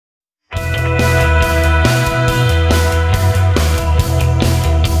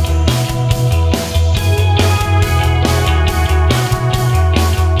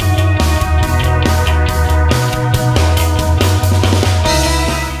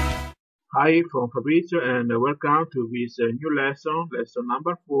Hi from Fabrizio and welcome to this new lesson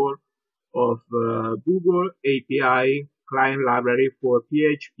number 4 of Google API Client Library for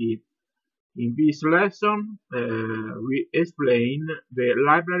PHP. In this lesson, we explain the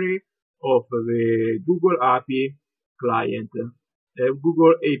library of the Google API client,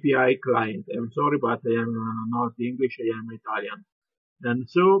 Google API client. I'm sorry, but I am not English, I am Italian. And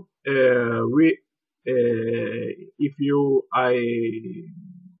so, if I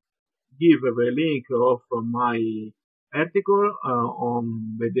give the link of my article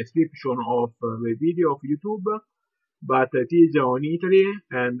on the description of the video of YouTube, but it is on Italy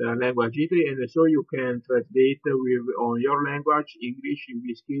and language Italy, and so you can translate with on your language, English in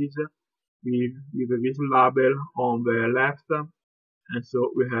this case, with this label on the left, and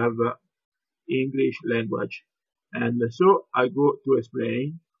so we have English language. And so I go to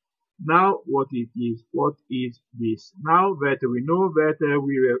explain. Now what it is? What is this? Now that we know that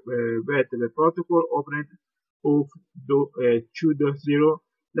that the protocol opened of 2.0,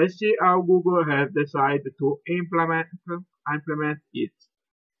 let's see how Google has decided to implement it.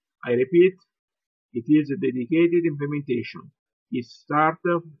 I repeat, it is a dedicated implementation. It starts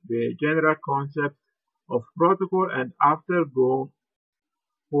the general concept of protocol, and after go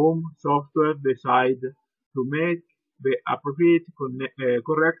home software decide to make the appropriate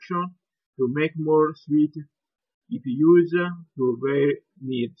correction to make more suit it use to their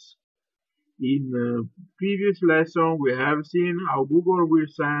needs. In previous lesson, we have seen how Google will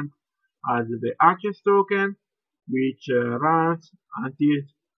send us the access token, which runs until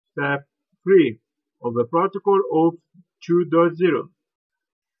step 3 of the protocol of 2.0.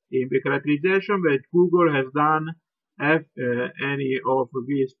 In the characterization that Google has done, if any of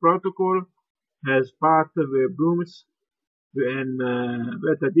these protocol has passed the brooms and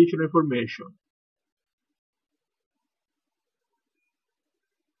that additional information.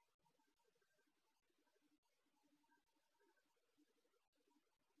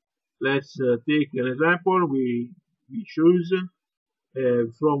 Let's take an example. We choose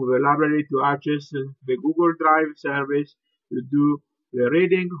from the library to access the Google Drive service to do the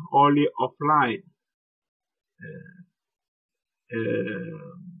reading only offline.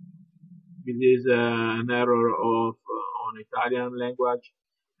 This is an error of on Italian language,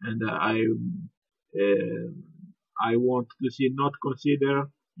 and I want to see not consider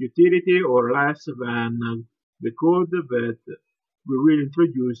utility or less than the code that we will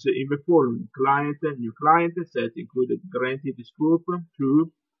introduce in the following client, new client set included granted scope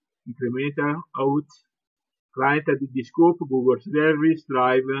to incremental out client at the scope Google service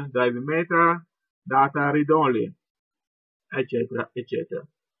drive meta data read only, etc. etc.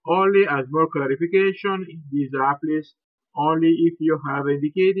 Only as more clarification, this applies only if you have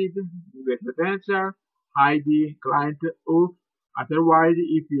indicated the credential ID client of, otherwise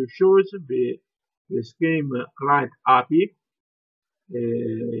if you choose the same client API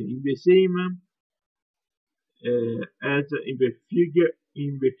in the same as in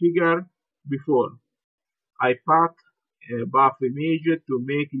the figure before. I packed a buff image to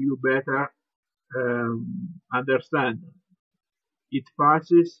make you better understand. It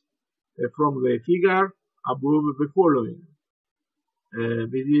passes from the figure above the following.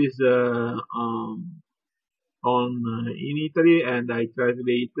 This is in Italy, and I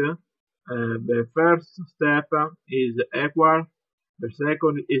translate. The first step is equal. The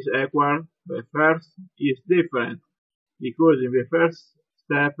second is equal. The first is different because in the first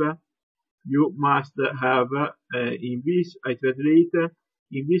step you must have in this I translate.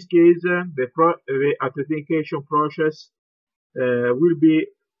 In this case, the authentication process will be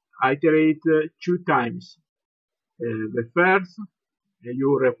iterated 2 times. The first,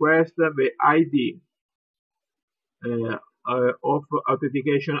 you request the ID of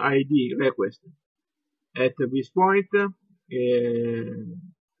authentication ID request. At this point,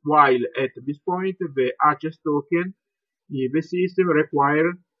 while at this point the access token the system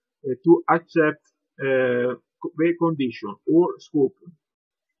requires to accept the condition or scope.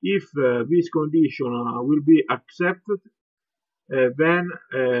 If this condition will be accepted, then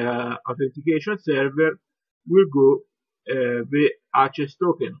authentication server will go the access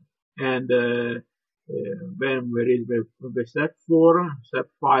token, and then there is the step 4, step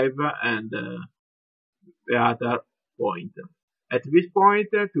 5, and the other point. At this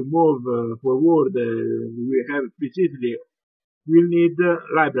point, to move forward, we have precisely we'll need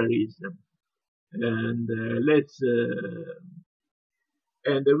libraries, and let's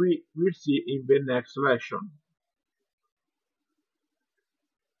and we will see in the next lesson.